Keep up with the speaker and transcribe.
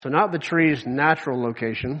So not the tree's natural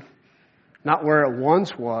location, not where it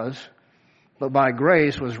once was, but by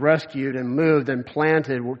grace was rescued and moved and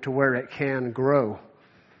planted to where it can grow.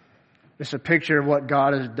 It's a picture of what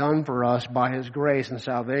God has done for us by His grace and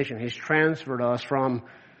salvation. He's transferred us from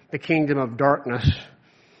the kingdom of darkness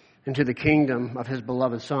into the kingdom of His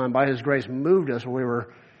beloved Son. By His grace moved us when we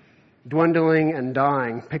were dwindling and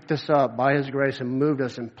dying, picked us up by His grace and moved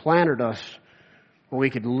us and planted us where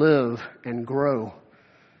we could live and grow.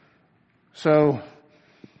 So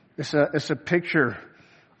it's a picture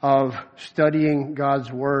of studying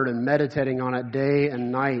God's Word and meditating on it day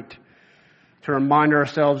and night to remind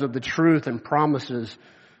ourselves of the truth and promises.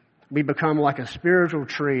 We become like a spiritual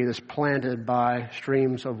tree that's planted by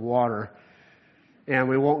streams of water. And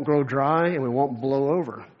we won't grow dry and we won't blow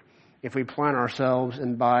over if we plant ourselves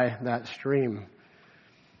in by that stream.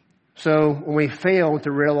 So when we fail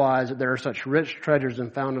to realize that there are such rich treasures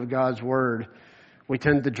found of God's Word, we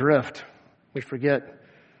tend to drift. We forget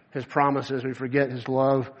His promises. We forget His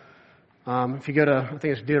love. If you go to, I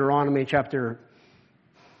think it's Deuteronomy chapter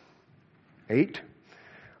 8.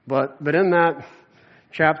 But in that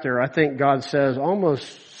chapter, I think God says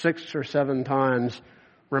almost 6 or 7 times,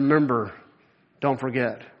 remember, don't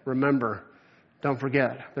forget. Remember, don't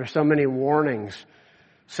forget. There's so many warnings.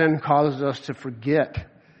 Sin causes us to forget.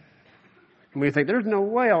 And we think, there's no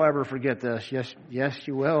way I'll ever forget this. Yes,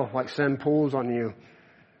 you will, like sin pulls on you.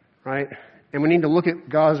 Right? And we need to look at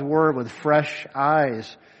God's Word with fresh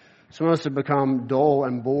eyes. Some of us have become dull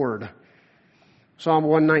and bored. Psalm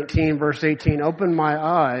 119, verse 18, open my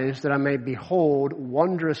eyes that I may behold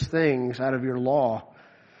wondrous things out of your law.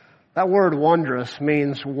 That word wondrous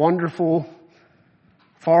means wonderful,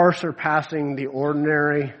 far surpassing the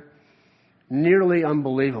ordinary, nearly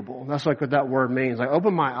unbelievable. That's like what that word means. Like,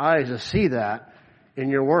 open my eyes to see that in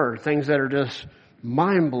your Word. Things that are just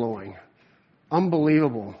mind-blowing,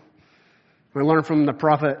 unbelievable. We learn from the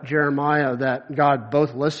prophet Jeremiah that God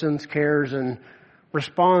both listens, cares, and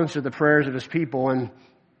responds to the prayers of His people. And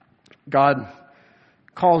God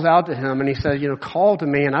calls out to him and He says, call to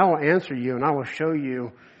me and I will answer you and I will show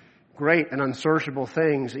you great and unsearchable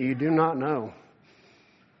things that you do not know.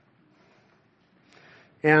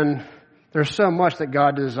 And there's so much that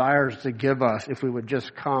God desires to give us if we would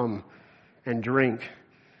just come and drink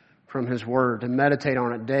from His Word and meditate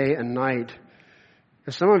on it day and night.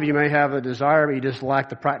 And some of you may have a desire, but you just lack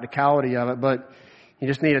the practicality of it. But you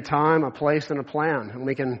just need a time, a place, and a plan. And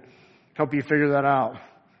we can help you figure that out.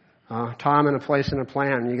 Time and a place and a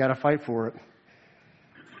plan. You got to fight for it.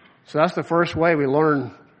 So that's the first way we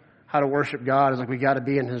learn how to worship God, is like we got to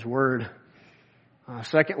be in His Word.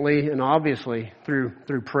 Secondly, and obviously,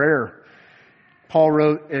 through prayer. Paul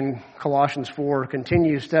wrote in Colossians 4,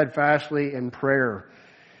 continue steadfastly in prayer,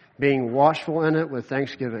 being watchful in it with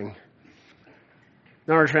thanksgiving.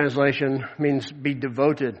 Another translation means be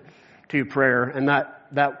devoted to prayer. And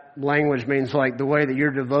that language means like the way that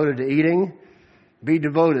you're devoted to eating, be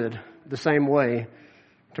devoted the same way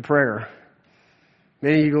to prayer.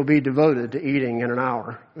 Many of you will be devoted to eating in an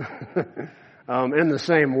hour. In the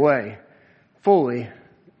same way, fully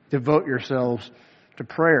devote yourselves to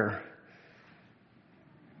prayer.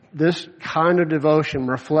 This kind of devotion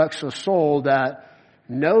reflects a soul that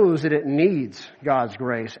knows that it needs God's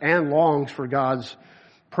grace and longs for God's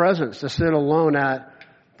presence, to sit alone at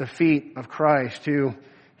the feet of Christ.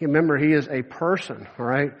 Remember, He is a person, all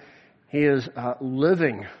right? He is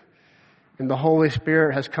living, and the Holy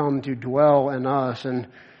Spirit has come to dwell in us. And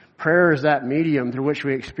prayer is that medium through which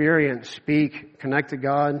we experience, speak, connect to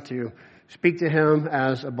God, to speak to Him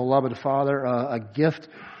as a beloved Father, a gift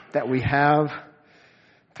that we have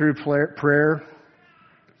through prayer.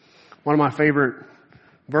 One of my favorite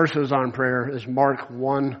verses on prayer is Mark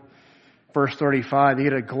 1, verse 35. You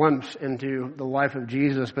get a glimpse into the life of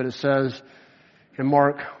Jesus, but it says in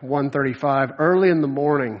Mark 1:35, early in the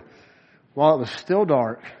morning, while it was still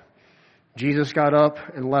dark, Jesus got up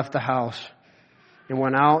and left the house and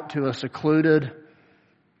went out to a secluded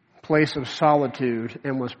place of solitude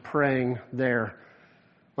and was praying there.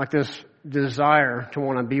 Like this desire to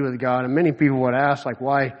want to be with God. And many people would ask, like,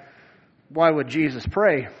 why would Jesus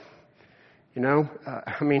pray? He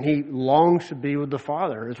longs to be with the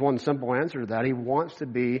Father. There's one simple answer to that. He wants to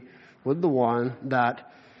be with the one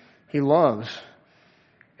that He loves.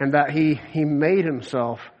 And that He made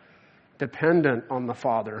Himself dependent on the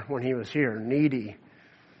Father when He was here, needy,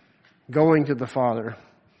 going to the Father.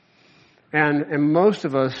 And most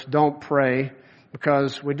of us don't pray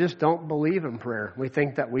because we just don't believe in prayer. We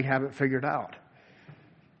think that we have it figured out.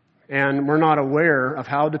 And we're not aware of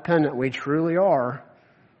how dependent we truly are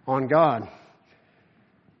on God.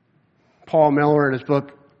 Paul Miller, in his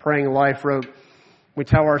book, Praying Life, wrote, We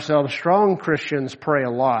tell ourselves strong Christians pray a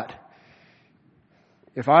lot.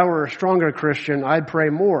 If I were a stronger Christian, I'd pray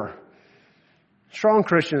more. Strong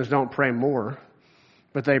Christians don't pray more,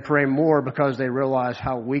 but they pray more because they realize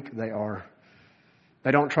how weak they are. They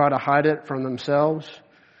don't try to hide it from themselves.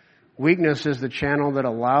 Weakness is the channel that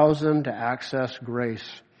allows them to access grace.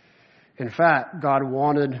 In fact, God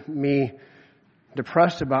wanted me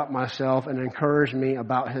depressed about myself and encouraged me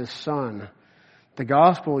about His Son. The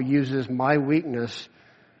gospel uses my weakness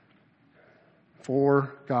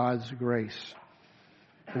for God's grace.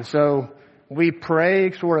 And so we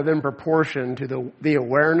pray sort of in proportion to the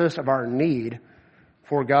awareness of our need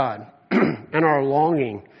for God and our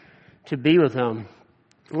longing to be with Him.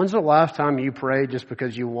 When's the last time you prayed just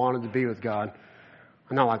because you wanted to be with God?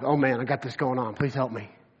 I'm not like, oh man, I got this going on. Please help me.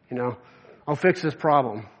 I'll fix this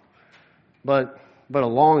problem. But a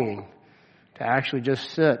longing to actually just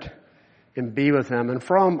sit and be with Him. And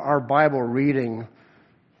from our Bible reading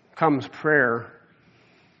comes prayer,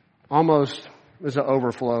 almost as an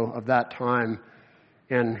overflow of that time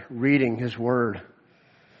in reading His Word.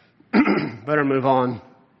 Better move on.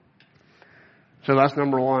 So that's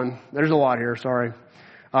number one. There's a lot here, sorry.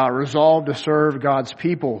 Resolve to serve God's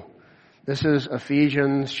people. This is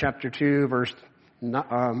Ephesians chapter 2, verse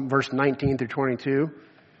 19 through 22.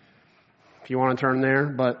 If you want to turn there.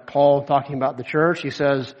 But Paul, talking about the church, he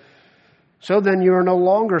says, "So then you are no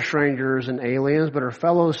longer strangers and aliens, but are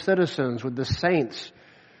fellow citizens with the saints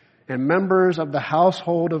and members of the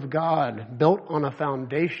household of God, built on a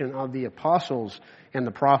foundation of the apostles and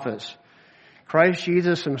the prophets, Christ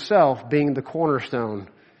Jesus Himself being the cornerstone,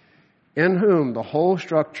 in whom the whole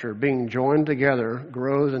structure, being joined together,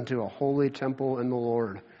 grows into a holy temple in the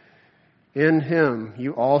Lord. In Him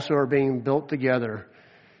you also are being built together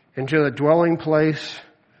into a dwelling place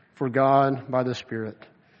for God by the Spirit."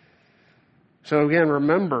 So again,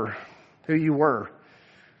 remember who you were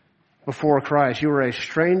before Christ. You were a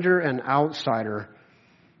stranger and outsider.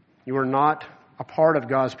 You were not a part of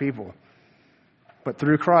God's people. But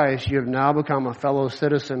through Christ, you have now become a fellow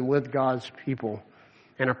citizen with God's people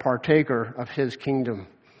and a partaker of His kingdom.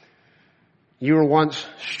 You were once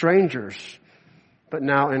strangers, but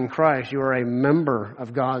now in Christ, you are a member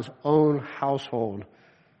of God's own household,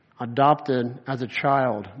 adopted as a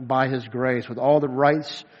child by His grace, with all the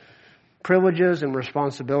rights, privileges, and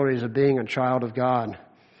responsibilities of being a child of God.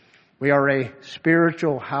 We are a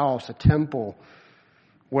spiritual house, a temple,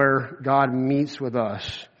 where God meets with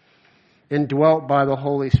us, indwelt by the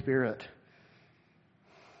Holy Spirit.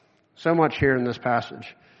 So much here in this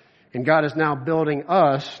passage. And God is now building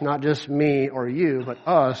us, not just me or you, but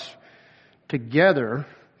us together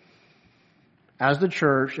as the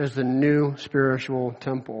church, as the new spiritual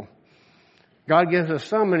temple. God gives us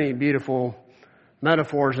so many beautiful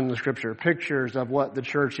metaphors in the Scripture, pictures of what the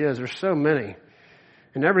church is. There's so many.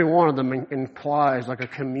 And every one of them implies like a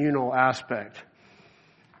communal aspect.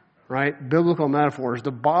 Right? Biblical metaphors.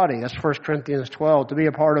 The body, that's 1 Corinthians 12. To be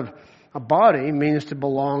a part of a body means to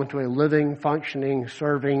belong to a living, functioning,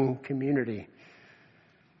 serving community.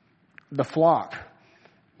 The flock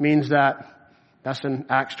means that's in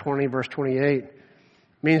Acts 20, verse 28,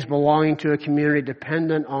 means belonging to a community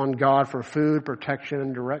dependent on God for food, protection,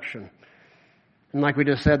 and direction. And like we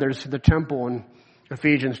just said, there's the temple in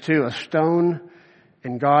Ephesians 2. A stone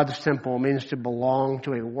in God's temple means to belong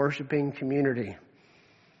to a worshiping community.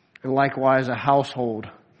 And likewise, a household.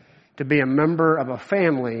 To be a member of a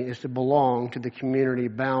family is to belong to the community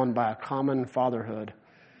bound by a common fatherhood.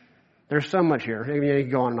 There's so much here. Maybe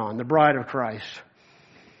going on. The bride of Christ.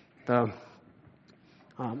 So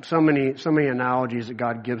many analogies that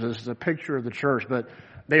God gives us as a picture of the church, but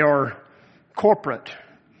they are corporate.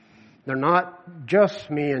 They're not just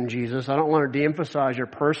me and Jesus. I don't want to de-emphasize your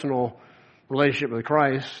personal relationship with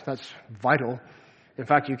Christ. That's vital. In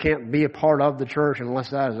fact, you can't be a part of the church unless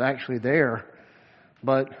that is actually there.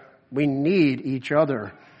 But we need each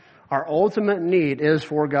other. Our ultimate need is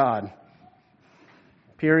for God.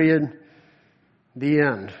 Period. The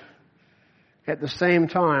end. At the same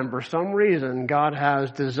time, for some reason, God has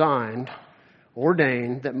designed,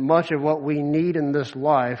 ordained, that much of what we need in this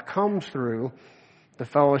life comes through the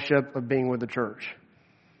fellowship of being with the church.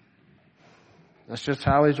 That's just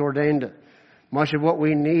how He's ordained it. Much of what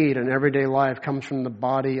we need in everyday life comes from the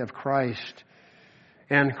body of Christ.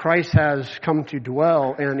 And Christ has come to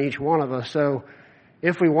dwell in each one of us. So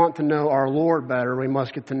if we want to know our Lord better, we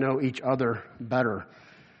must get to know each other better.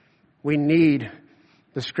 We need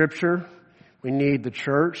the Scripture. We need the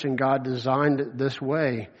church. And God designed it this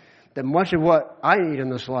way, that much of what I need in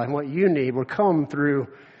this life, what you need, will come through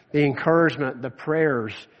the encouragement, the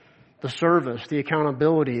prayers, the service, the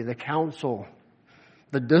accountability, the counsel,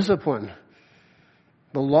 the discipline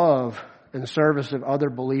the love and service of other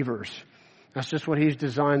believers. That's just what He's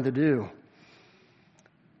designed to do.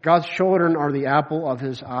 God's children are the apple of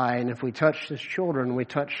His eye, and if we touch His children, we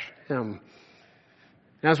touch Him.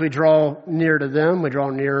 And as we draw near to them, we draw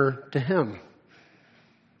nearer to Him.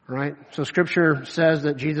 Right? So Scripture says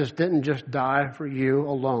that Jesus didn't just die for you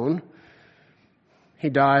alone. He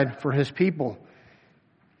died for His people.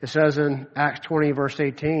 It says in Acts 20, verse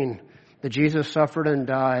 18, that Jesus suffered and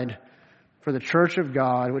died for the church of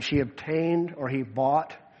God, which He obtained or He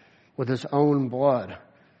bought with His own blood.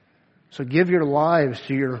 So give your lives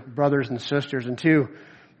to your brothers and sisters. And two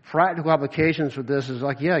practical applications for this is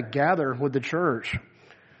gather with the church.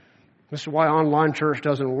 This is why online church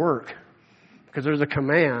doesn't work. Because there's a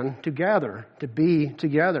command to gather, to be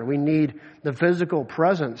together. We need the physical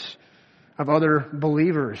presence of other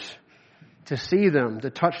believers, to see them, to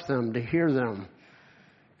touch them, to hear them.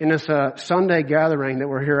 In this Sunday gathering that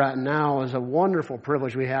we're here at now is a wonderful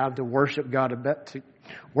privilege we have to worship God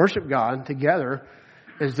together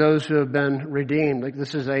as those who have been redeemed.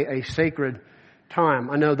 This is a sacred time.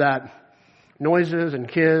 I know that noises and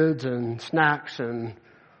kids and snacks and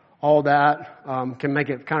all that can make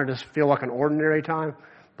it kind of just feel like an ordinary time,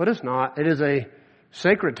 but it's not. It is a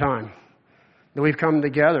sacred time that we've come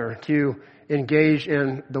together to engage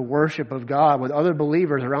in the worship of God with other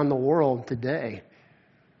believers around the world today,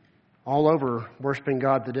 all over worshiping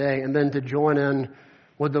God today, and then to join in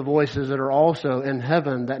with the voices that are also in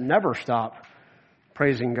heaven that never stop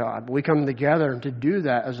praising God. We come together to do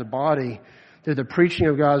that as a body through the preaching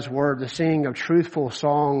of God's Word, the singing of truthful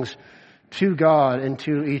songs to God and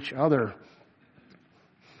to each other,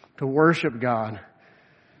 to worship God.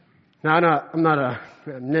 Now, I'm not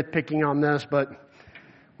nitpicking on this, but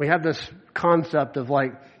we have this concept of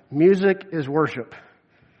music is worship.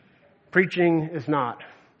 Preaching is not.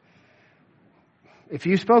 If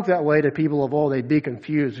you spoke that way to people of old, they'd be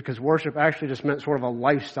confused because worship actually just meant sort of a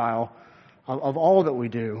lifestyle of all that we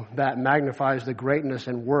do that magnifies the greatness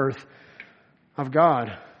and worth of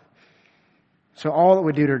God. So all that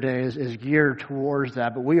we do today is geared towards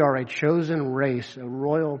that. But we are a chosen race, a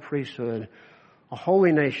royal priesthood, a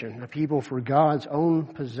holy nation, a people for God's own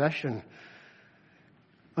possession.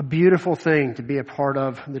 A beautiful thing to be a part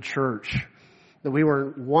of the church. That we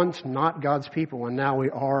were once not God's people, and now we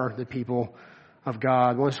are the people of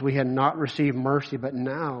God. Once we had not received mercy, but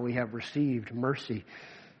now we have received mercy.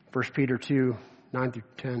 1 Peter 2, 9 through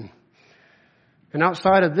 10. And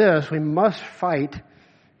outside of this, we must fight.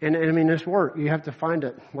 And this work, you have to find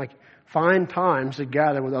it. Find times to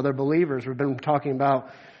gather with other believers. We've been talking about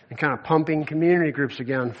and kind of pumping community groups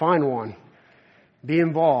again. Find one. Be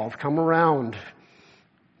involved. Come around.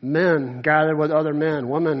 Men gather with other men.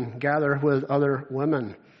 Women gather with other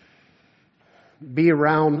women. Be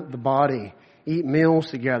around the body. Eat meals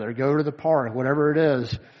together. Go to the park. Whatever it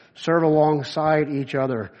is. Serve alongside each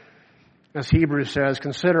other. As Hebrews says,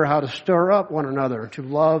 consider how to stir up one another to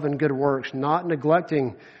love and good works, not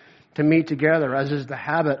neglecting to meet together, as is the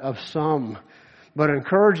habit of some, but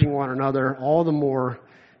encouraging one another all the more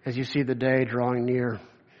as you see the day drawing near.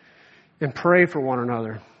 And pray for one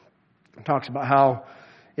another. It talks about how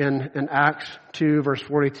in Acts 2, verse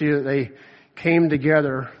 42, that they came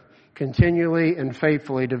together continually and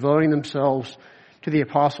faithfully, devoting themselves to the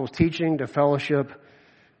apostles' teaching, to fellowship,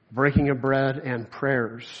 breaking of bread, and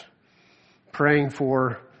prayers. Praying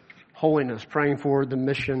for holiness, praying for the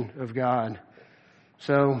mission of God.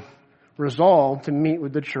 So, resolve to meet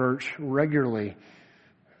with the church regularly.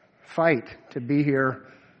 Fight to be here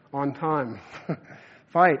on time.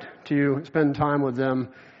 Fight to spend time with them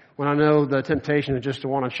when I know the temptation is just to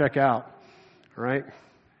want to check out. All right?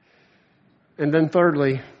 And then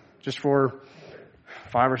thirdly, just for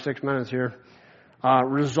 5 or 6 minutes here,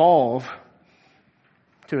 resolve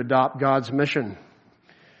to adopt God's mission.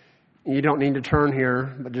 You don't need to turn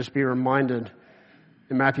here, but just be reminded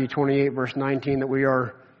in Matthew 28, verse 19, that we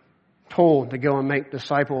are told to go and make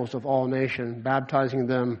disciples of all nations, baptizing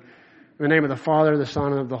them in the name of the Father, the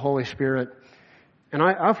Son, and of the Holy Spirit. And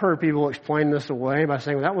I've heard people explain this away by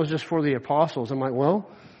saying, well, that was just for the apostles. I'm like, well,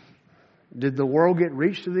 did the world get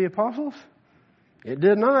reached to the apostles? It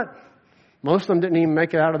did not. Most of them didn't even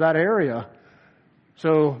make it out of that area.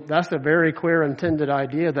 So that's the very clear intended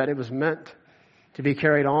idea that it was meant to be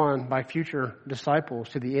carried on by future disciples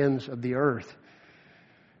to the ends of the earth.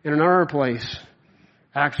 In another place,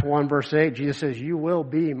 Acts 1 verse 8, Jesus says, you will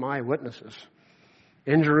be my witnesses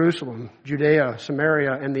in Jerusalem, Judea,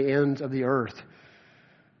 Samaria, and the ends of the earth.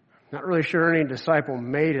 Not really sure any disciple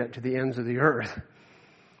made it to the ends of the earth,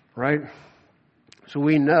 right? So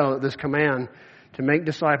we know this command to make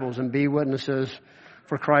disciples and be witnesses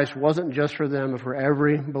for Christ wasn't just for them, but for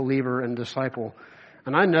every believer and disciple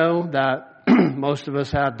And I know that most of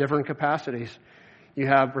us have different capacities. You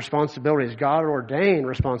have responsibilities, God-ordained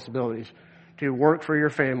responsibilities, to work for your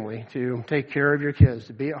family, to take care of your kids,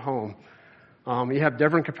 to be at home. You have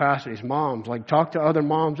different capacities. Moms, like talk to other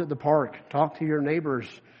moms at the park, talk to your neighbors,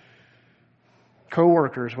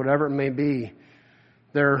 co-workers, whatever it may be.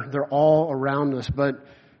 They're all around us, but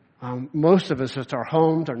most of us, it's our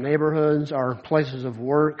homes, our neighborhoods, our places of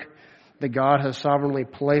work that God has sovereignly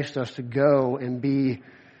placed us to go and be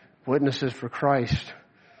witnesses for Christ,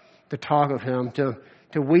 to talk of Him,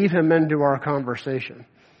 to weave Him into our conversation,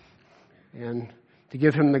 and to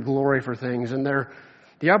give Him the glory for things. And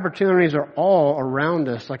the opportunities are all around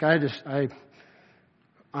us. Like I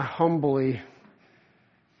humbly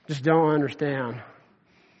just don't understand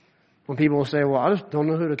when people say, well, I just don't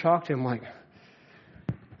know who to talk to. I'm like,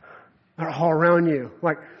 they're all around you.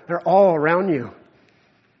 Like, they're all around you.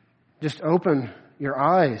 Just open your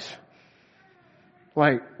eyes.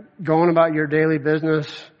 Like, going about your daily business,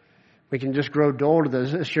 we can just grow dull to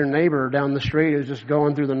this. It's your neighbor down the street who's just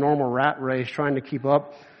going through the normal rat race, trying to keep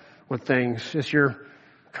up with things. It's your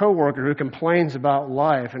coworker who complains about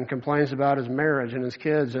life and complains about his marriage and his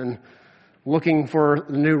kids and looking for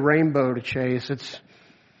the new rainbow to chase.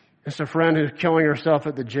 It's a friend who's killing herself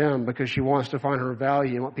at the gym because she wants to find her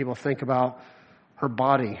value and what people think about her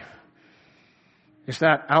body. It's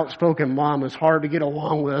that outspoken mom that's hard to get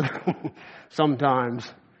along with sometimes.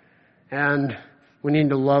 And we need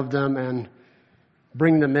to love them and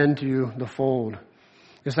bring them into the fold.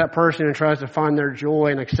 It's that person who tries to find their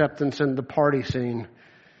joy and acceptance in the party scene.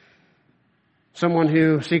 Someone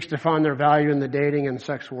who seeks to find their value in the dating and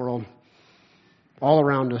sex world. All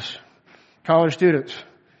around us. College students.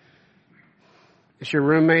 It's your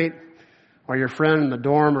roommate or your friend in the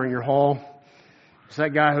dorm or in your hall. It's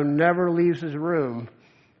that guy who never leaves his room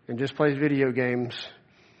and just plays video games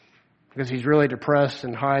because he's really depressed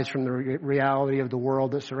and hides from the reality of the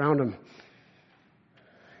world that surrounds him.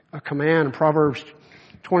 A command in Proverbs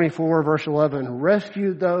 24 verse 11,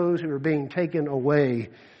 rescue those who are being taken away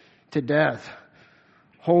to death.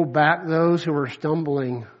 Hold back those who are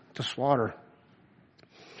stumbling to slaughter.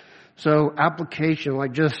 So application,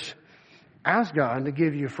 like just ask God to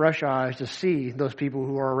give you fresh eyes to see those people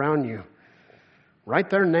who are around you. Write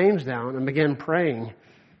their names down and begin praying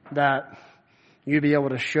that you be able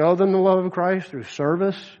to show them the love of Christ through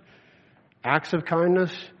service, acts of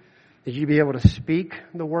kindness, that you be able to speak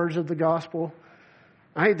the words of the gospel.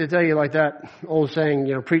 I hate to tell you, like that old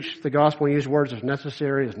saying, preach the gospel and use words as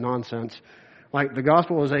necessary is nonsense. Like, the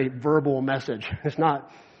gospel is a verbal message. It's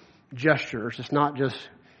not gestures. It's not just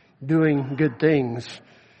doing good things.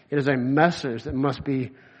 It is a message that must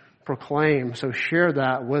be proclaimed. So share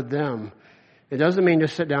that with them. It doesn't mean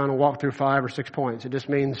just sit down and walk through 5 or 6 points. It just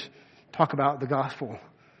means talk about the gospel.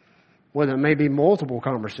 Whether it may be multiple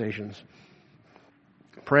conversations.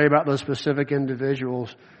 Pray about those specific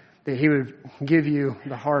individuals that He would give you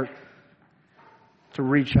the heart to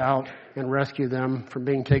reach out and rescue them from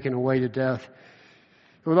being taken away to death.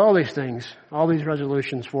 And with all these things, all these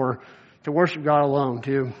resolutions to worship God alone,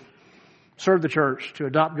 to serve the church, to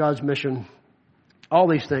adopt God's mission, all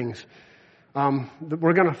these things,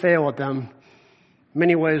 we're going to fail at them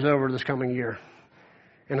many ways over this coming year.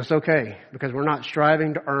 And it's okay, because we're not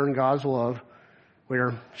striving to earn God's love. We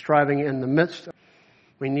are striving in the midst.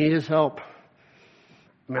 We need His help.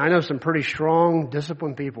 I mean, I know some pretty strong,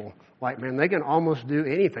 disciplined people. Like, man, they can almost do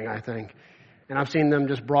anything, I think. And I've seen them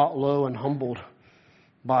just brought low and humbled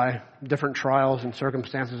by different trials and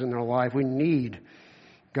circumstances in their life. We need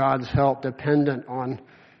God's help, dependent on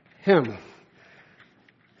Him.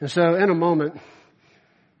 And so in a moment,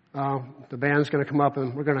 the band's going to come up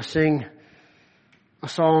and we're going to sing a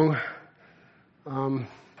song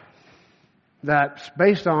that's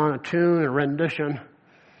based on a tune, a rendition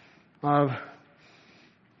of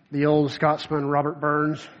the old Scotsman Robert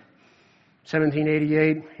Burns,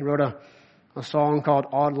 1788. He wrote a song called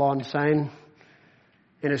Auld Lang Syne,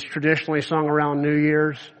 and it's traditionally sung around New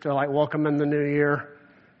Year's to welcome in the new year.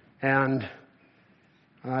 And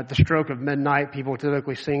at the stroke of midnight, people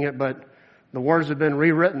typically sing it, but the words have been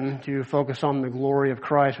rewritten to focus on the glory of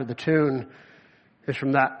Christ. But the tune is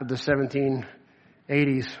from the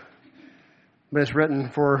 1780s, but it's written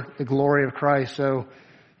for the glory of Christ. So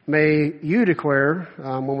may you declare,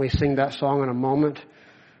 when we sing that song in a moment,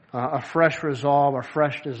 a fresh resolve, a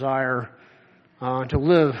fresh desire to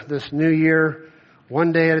live this new year,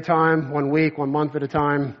 one day at a time, 1 week, 1 month at a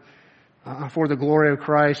time, for the glory of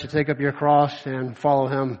Christ, to take up your cross and follow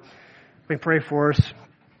Him. Let me pray for us.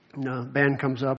 Band comes up.